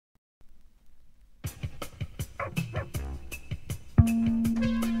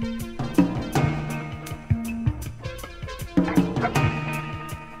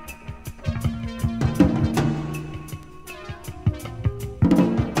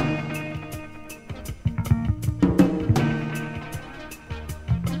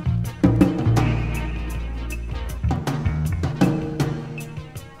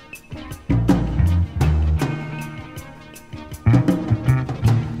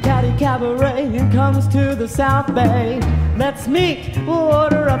Cabaret comes to the South Bay. Let's meet, we'll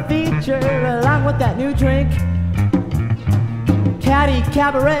order a feature along with that new drink. Caddy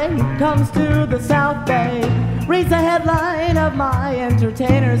Cabaret comes to the South Bay. Reads the headline of my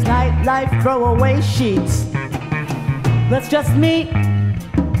entertainer's nightlife throwaway sheets. Let's just meet.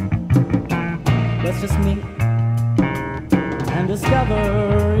 Let's just meet and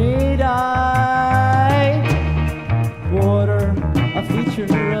discover it. I order a feature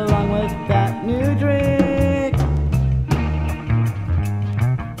along with that new drink.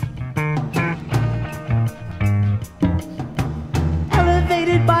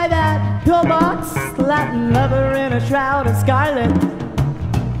 Elevated by that pillbox, Latin lover in a shroud of scarlet,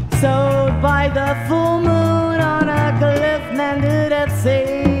 sewed by the full moon on a cliff mended at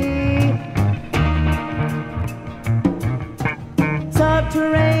sea.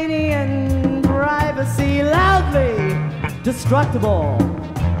 Subterranean privacy, loudly destructible.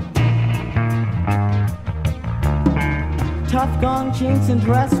 Tough gong chinks and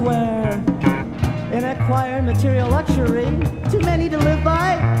dress wear, an acquired material luxury. Too many to live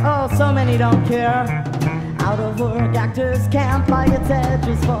by, oh so many don't care. Out of work actors camp by its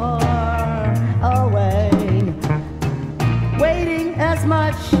edges far away, waiting as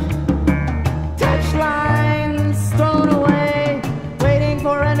much touch lines thrown away, waiting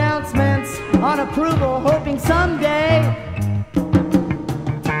for announcements on approval, hoping someday.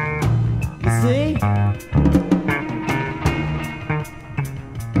 You see,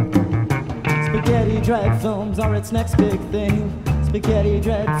 spaghetti drag films are its next big thing. Spaghetti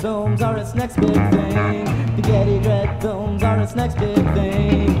drag films are its next big thing. Spaghetti drag films are its next big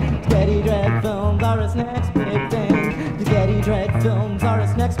thing. Spaghetti drag films are its next big thing. Spaghetti drag films are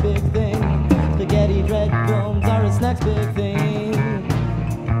its next big thing. Spaghetti drag films are its next big thing.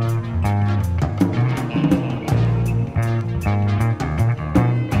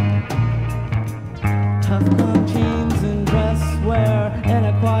 Tough gum jeans and dress wear and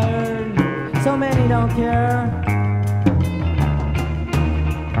acquired, so many don't care.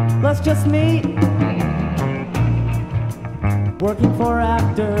 Let's just meet. Working for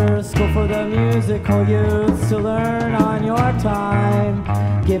actors, school for the musical youths to learn on your time.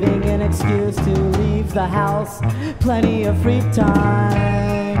 Giving an excuse to leave the house, plenty of free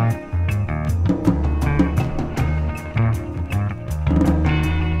time.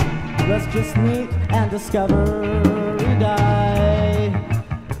 Let's just meet and discover we die.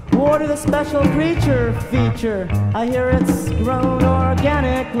 Order the special creature feature. I hear it's grown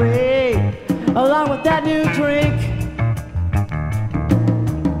organically, along with that new drink.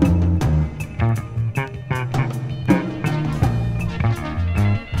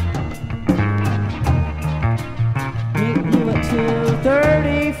 Meet you at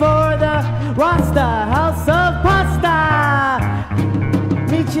 2:30 for the Rasta House of Pasta.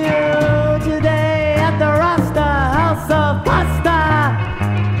 Meet you today at the Rasta House of Pasta.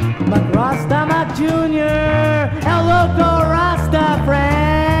 Mac Rasta, Mac Jr., El Loco Rasta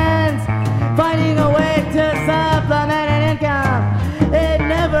friends, finding a way to supplement an income, it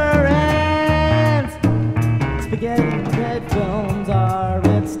never ends. Spaghetti dread films are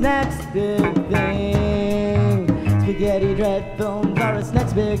its next big thing. Spaghetti dread films are its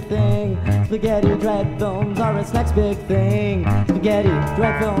next big thing. Spaghetti dread films are its next big thing. Spaghetti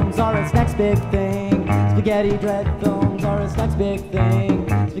dread films are its next big thing. Spaghetti dread films are its next big thing.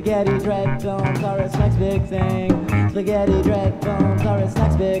 Spaghetti dread films are its next big thing. Spaghetti dread films are its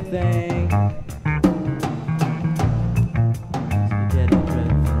next big thing.